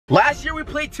Last year we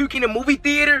played 2K in a movie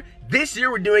theater. This year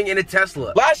we're doing it in a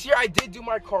Tesla. Last year I did do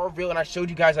my car reveal and I showed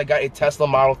you guys I got a Tesla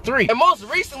Model 3. And most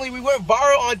recently we went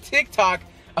viral on TikTok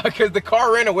because the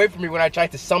car ran away from me when I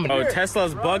tried to summon it. Oh,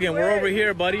 Tesla's bugging. We're over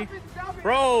here, buddy.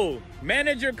 Bro,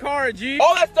 manage your car, G.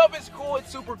 All that stuff is cool.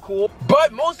 It's super cool.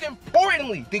 But most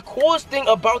importantly, the coolest thing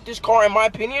about this car, in my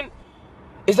opinion,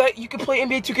 is that you can play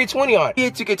NBA 2K20 on it.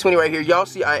 NBA 2K20 right here. Y'all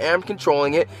see I am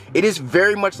controlling it. It is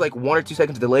very much like 1 or 2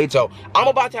 seconds delayed, so I'm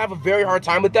about to have a very hard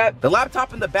time with that. The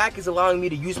laptop in the back is allowing me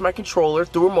to use my controller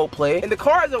through remote play, and the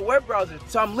car has a web browser,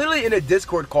 so I'm literally in a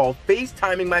Discord call,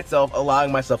 FaceTiming myself,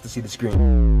 allowing myself to see the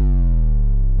screen.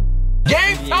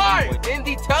 Game time in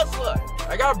the Tesla.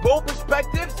 I got both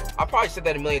perspectives. I probably said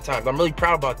that a million times. I'm really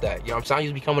proud about that. You know what I'm saying? I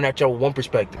usually be coming at y'all with one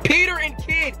perspective. Peter and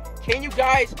Kid, can you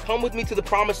guys come with me to the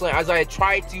promised land as I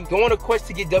try to go on a quest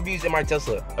to get W's in my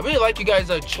Tesla? I really like you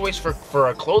guys' choice for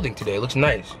clothing today. It looks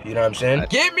nice. You know what I'm saying?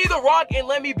 Give me the rock and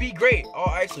let me be great.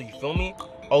 Oh, actually, you feel me?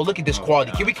 Oh, look at this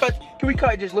quality. Can we cut?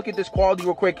 Just look at this quality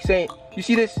real quick. Saying, you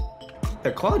see this?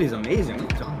 The quality is amazing.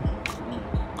 Greatness.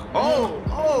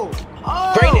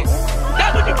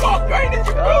 That's what you call greatness.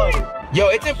 You feel me? Yo,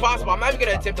 it's impossible. I'm not even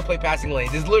gonna attempt to play passing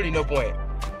lanes. There's literally no point.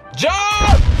 Jump! I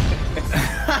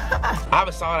have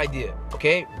a solid idea,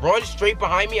 okay? Run straight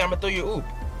behind me. I'm gonna throw you a oop.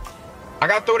 I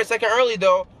gotta throw it a second early,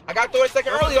 though.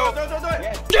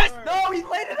 Yes! No, he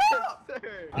played it up.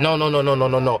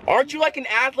 No. Aren't you like an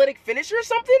athletic finisher or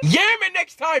something? Yeah, man,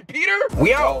 next time, Peter.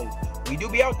 We out. We do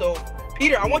be out, though.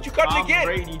 Peter, I want you cutting again.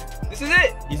 Brady. This is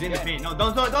it. He's in the paint. No,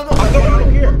 don't. I don't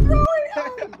care.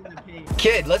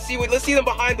 Kid, let's see them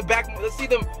behind the back. Let's see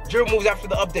them dribble moves after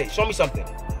the update. Show me something.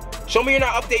 Show me you're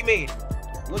not update made.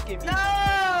 Look at me.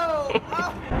 No!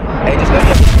 Hey, just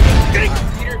let me.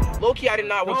 Peter, low-key, I did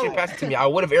not want you to pass it to me. I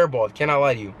would have airballed. Can I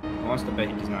lie to you? Who wants to bet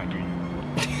he's not green?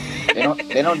 They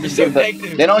don't just give this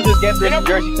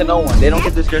jersey to no one. They don't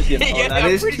give this jersey to no one. Yeah,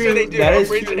 I'm pretty sure they do.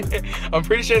 I'm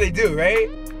pretty sure they do, right?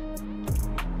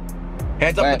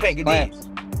 Hands up in the paint. Good D.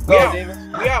 We out.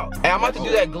 We out. Hey, I'm about to do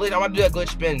that glitch. I'm about to do that glitch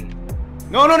spin.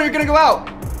 No, you're gonna go out.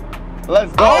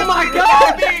 Let's go. Oh my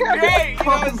God, being great. You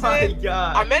know what I'm Oh my saying?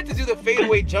 God. I meant to do the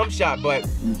fadeaway jump shot, but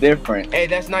different. hey,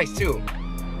 that's nice too.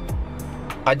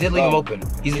 I did leave him open.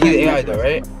 He's AI though,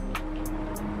 right?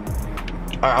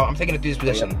 Alright, I'm taking it through this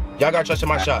position. Y'all gotta trust in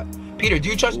my shot. Peter, do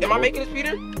you trust? Am I making this,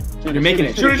 Peter? You're making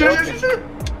it. Shoot.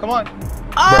 Come on.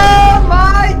 Oh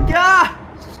my God.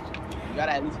 You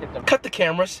gotta at least hit them. Cut the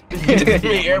cameras. Just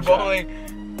me airballing.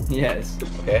 Yes.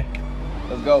 Okay.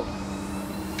 Let's go.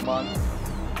 Come on.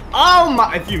 Oh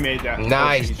my! If you made that.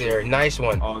 Nice there. Nice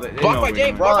one. Oh, Blocked by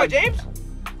James. Blocked by James?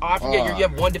 Oh, I forget you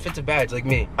have one defensive badge like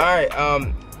me. Alright,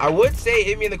 I would say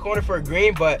hit me in the corner for a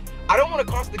green, but I don't want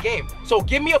to cost the game. So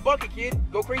give me a bucket, kid.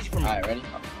 Go crazy for me. Alright, ready?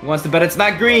 Who wants to bet it's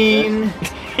not green?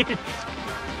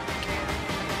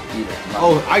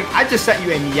 Oh, I just sent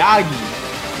you a Miyagi.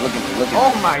 Look at me.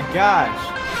 Oh my gosh.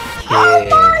 Yeah. Oh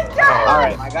my God.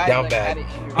 Alright, my guy down like, bad. had it.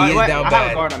 He is down I bad.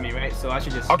 have a guard on me, right? So I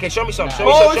should just. Okay, show me some. Show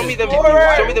me them.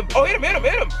 score! Show me them. Oh, hit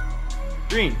him.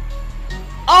 Green.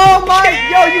 Oh my!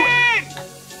 Kid! Yo, you.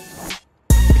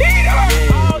 Peter!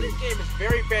 Oh, this game is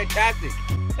very fantastic.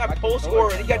 That post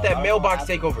scorer, he got that mailbox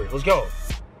takeover. Let's go.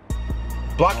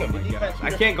 Block him.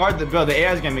 I can't guard the bill. The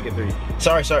AI's gonna make it 3.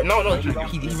 Sorry. No, he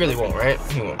really won't, right?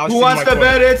 He won't. Who wants to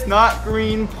bet it's not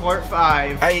green? Part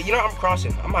 5. Hey, you know I'm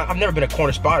crossing. I've never been a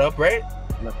corner spot up, right?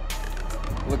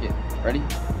 Look it. Ready?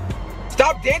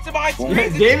 Stop dancing behind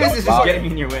screens. Davis is just getting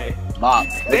in your way. Lock.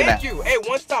 Thank you. Hey,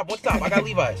 one stop. I got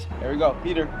Levi's. There we go.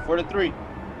 Peter, 4 to 3.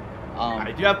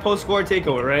 I do have post score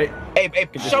takeover, right? Hey,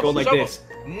 Just go like this.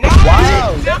 Nice.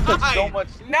 Wow, that took so much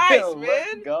skill. Nice, man.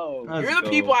 Let's go. You're the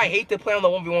people I hate to play on the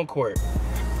 1v1 court.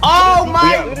 Oh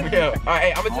my! Yeah. All right,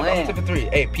 hey, I'm gonna tip a 3.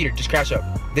 Hey, Peter, just crash up.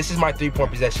 This is my 3-point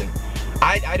possession.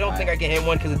 I don't think I can hit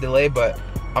one because of delay, but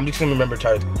I'm just gonna remember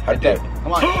how to do it.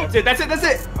 Come on. That's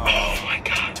it. Oh my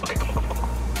God. Okay, come on.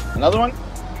 Another one?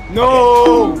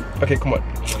 No! Okay, come on.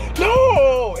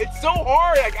 No! It's so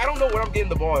hard. Like, I don't know where I'm getting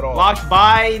the ball at all. Blocked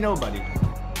by nobody.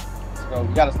 Let's go.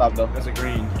 We gotta stop though. That's a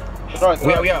green. Throw it.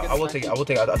 I will take it. I'll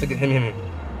take him.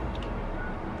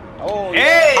 Oh,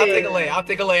 hey! I'll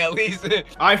take a lay at least.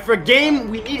 Alright, for game,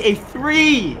 we need a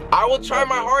 3. I will try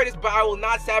my hardest, but I will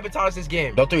not sabotage this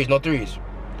game. No threes.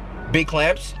 Big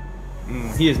clamps.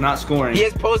 He is not scoring. He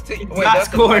is posted. Wait, not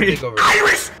scoring.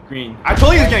 Irish! Green. I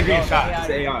told you he was getting green shot.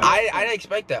 I didn't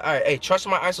expect that. Alright, hey, trust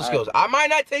my ISO skills. I might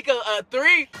not take a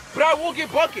 3, but I will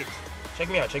get buckets. Check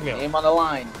me out. Aim on the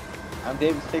line.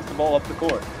 Davis takes the ball up the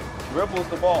court. Dribbles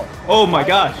the ball. Oh my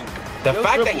gosh. The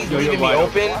fact that he's leaving me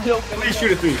open. Please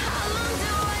shoot a 3.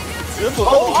 Dribbles.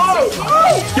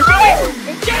 Oh! You got it!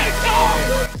 Get it!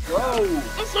 go.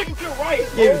 That's how you get right.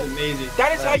 Game is amazing.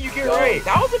 That is how you get right.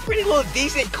 That was a pretty little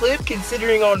decent clip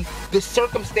considering on the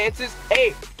circumstances.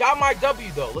 Hey, got my W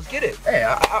though. Let's get it. Hey,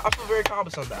 I feel very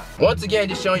accomplished on that. Once again,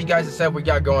 just showing you guys the setup we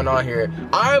got going on here.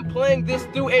 I'm playing this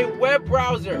through a web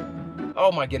browser. Oh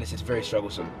my goodness, it's very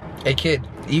strugglesome. Hey kid,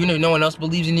 even if no one else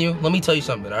believes in you, let me tell you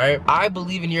something, all right? I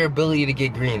believe in your ability to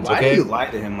get greens, Why okay? do you lie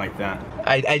to him like that?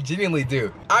 I genuinely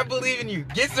do. I believe in you.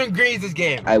 Get some greens this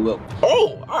game. I will.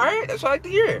 Oh, all right, that's what I like to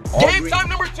hear. All Game green. time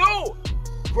number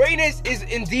 2. Greatness is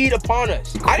indeed upon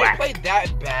us. I didn't play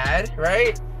that bad,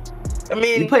 right? I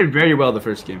mean, You played very well the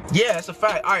first game. yeah, it's a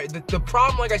fact. All right, the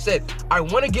problem, like I said, I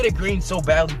want to get a green so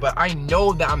badly, but I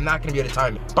know that I'm not gonna be able to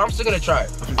time it. But I'm still gonna try.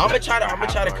 I'm gonna try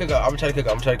to cook up. I'm gonna try to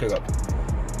cook up.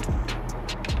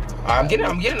 I'm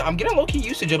getting low-key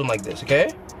usage of them like this, okay?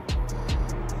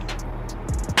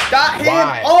 Got him!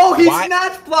 Why? Oh, he Why?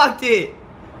 snatch blocked it!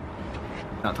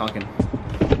 Not talking.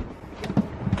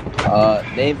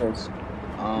 Davis.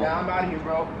 I'm out of here,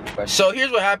 bro. So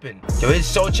here's what happened. Yo, it's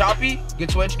so choppy.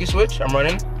 Good switch. I'm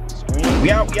running.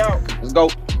 We out. Let's go.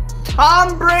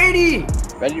 Tom Brady!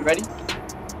 Ready?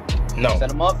 No,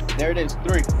 Set him up. There it is.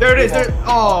 3. There it is.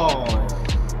 Oh.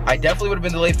 I definitely would have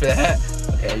been delayed for that.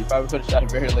 Yeah, you probably could have shot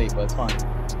it very late, but it's fine.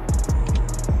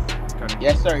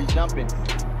 Yes, sir. He's jumping.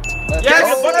 Let's Yes,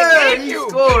 go. fucking sir! thank He you.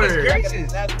 scored! Goodness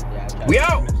gracious. Yeah, I tried. We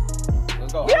out.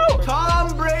 Let's go. We out.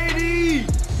 Tom Brady!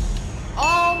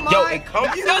 Oh my Yo, it comes.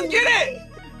 Let's get it.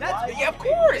 That's Yeah, of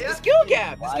course. The skill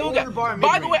gap. The skill gap. Overbar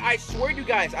By the mid-range. way, I swear to you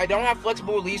guys, I don't have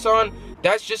flexible release on.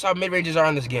 That's just how mid-ranges are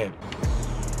in this game.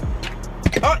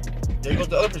 Oh, there goes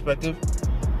the other perspective.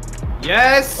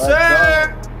 Yes, Let's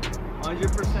sir!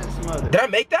 100% smothered. Did I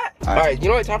make that? All right, you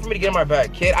know what? Time for me to get in my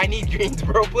bag. Kid, I need greens,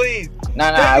 bro, please.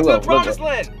 Nah, Take I me to will. the promised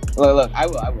land. Look. I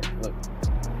will. Look.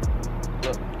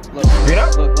 Green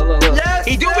up? Look. Yes,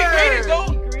 He do be sir! greeted,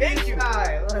 though. Green Thank you.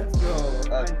 sky. Let's go.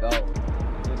 Let's go.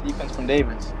 Good defense from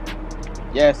Davis.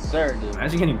 Yes, sir, dude.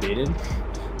 Imagine getting baited.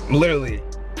 Literally.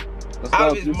 Let's Out go.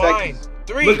 of his 2 mind. seconds.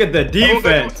 3. Look at the Everyone go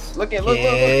defense. Look.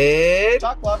 Kid.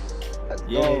 Shot clock. Let's go.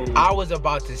 Yeah. I was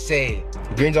about to say,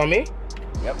 greens on me?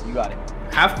 Yep, you got it.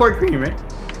 Half court green, right?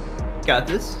 Got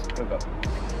this. Good go.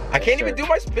 I can't even do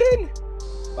my spin.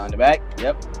 Find it back.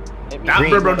 Yep. Hit me. Down,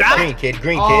 Green, bro, down. green, kid.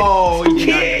 Oh, you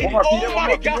Kid. One more, Peter, Oh one my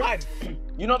more, Peter. God.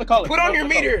 You know the color. Put on You your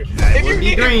know the meter. That If you would be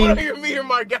need it, green. put on your meter,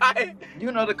 my guy. color.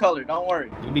 You know the color. Don't worry.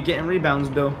 You be getting rebounds,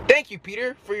 though. Thank you,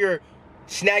 Peter, for your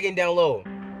snagging down low.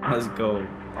 Let's go.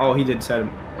 Oh, he did set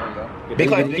him. There you go. Big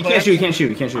class, He big can't class. shoot. He can't shoot.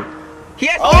 He can't shoot. He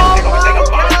has Oh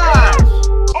my gosh!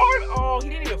 Oh, he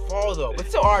didn't even fall though. But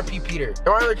still, RP Peter. If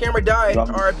our other camera died,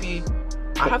 RP.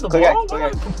 I have the Click ball.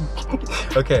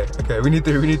 X, Okay. We need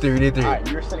three. Alright,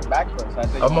 you were sitting back first. I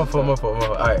think I'm on phone.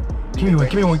 Alright. Give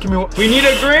me one. We need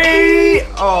a green.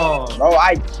 Oh. Bro,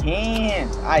 I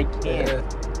can't.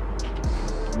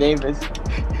 Davis.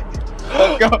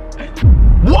 Let's go.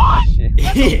 What?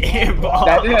 Shit.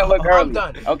 That didn't look early. I'm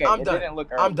done. Okay, I'm it done. didn't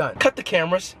look early. I'm done. Cut the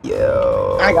cameras.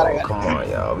 Yo. I got it. Come on,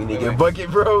 yo. We need to get a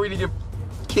bucket, bro. We need to get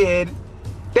kid.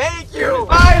 Thank you.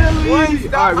 Finally. One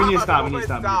stop. All right, we need to stop. One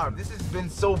stop. This has been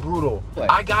so brutal. Play.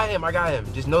 I got him.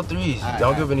 Just no threes. All right,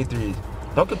 Don't all give any threes.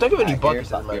 Don't give any All right, buckets,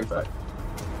 here, as a matter of stop,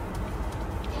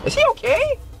 fact. Is he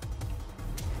okay?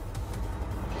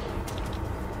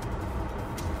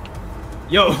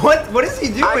 Yo, what is he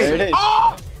doing? There it is.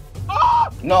 Oh!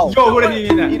 No. Yo, what did he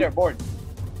mean that? Peter, board.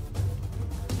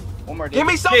 One more. Give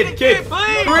me Davis. something, Kid.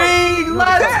 please. Green.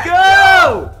 Let's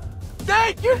go.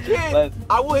 Thank you, kid. Let's-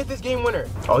 I will hit this game winner.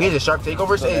 Oh, he has a sharp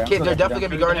takeover. Still Hey, there, kid, still they're there. definitely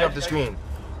gonna be guarding off the screen.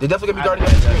 They're definitely gonna be guarding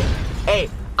off the screen. Hey,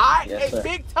 Yes, sir.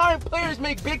 big time players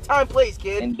make big time plays,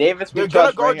 kid. And Davis, They're we gonna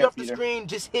trust guard right you here, off the Peter. screen.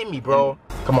 Just hit me, bro.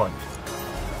 Come on.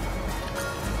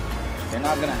 You're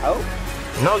not gonna help.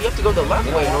 No, you have to go the left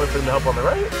You way know in order for them to help on the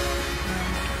right.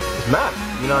 It's math.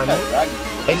 You know what I mean?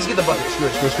 Hey, just get the bucket.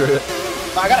 Screw it.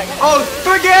 No, I got it. Oh,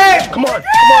 forget. Come on.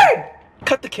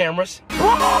 Cut the cameras.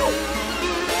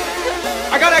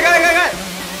 I got it.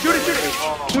 Shoot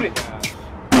it. Shoot it.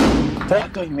 I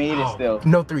thought you made it still.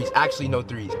 No threes. Actually, no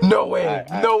threes. No way. All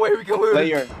right. No way we can lose. Play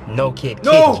your. No, kid.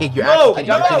 No, Kid, you're no, actually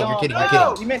no, kidding. You're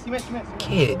kidding. You missed.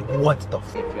 Kid, what the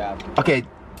f? If you have. Okay.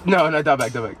 No, double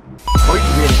back. Or you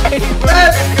can get it.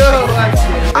 Let's go.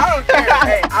 I don't care.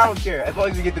 Hey, I don't care. As long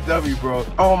as you get the W, bro.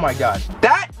 Oh my god.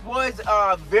 That was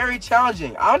very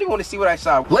challenging. I don't even want to see what I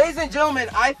saw. Ladies and gentlemen,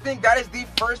 I think that is the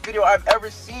first video I've ever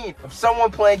seen of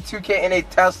someone playing 2K in a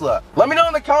Tesla. Let me know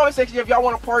in the comment section if y'all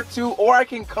want a part 2, or I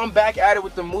can come back at it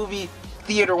with the movie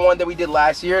theater one that we did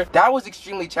last year. That was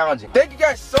extremely challenging. Thank you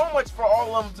guys so much for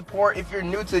all love and support. If you're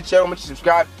new to the channel, make sure you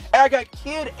subscribe. And I got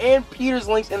Kid and Peter's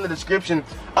links in the description.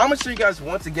 I'm gonna show you guys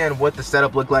once again what the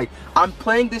setup looked like. I'm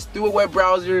playing this through a web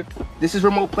browser. This is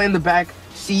remote play in the back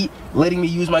seat, letting me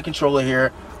use my controller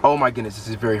here. Oh my goodness, this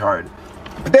is very hard.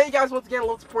 But thank you guys once again.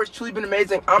 Love support. It's truly been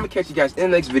amazing. I'm gonna catch you guys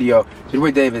in the next video. It's your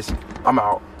boy Davis. I'm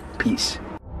out. Peace.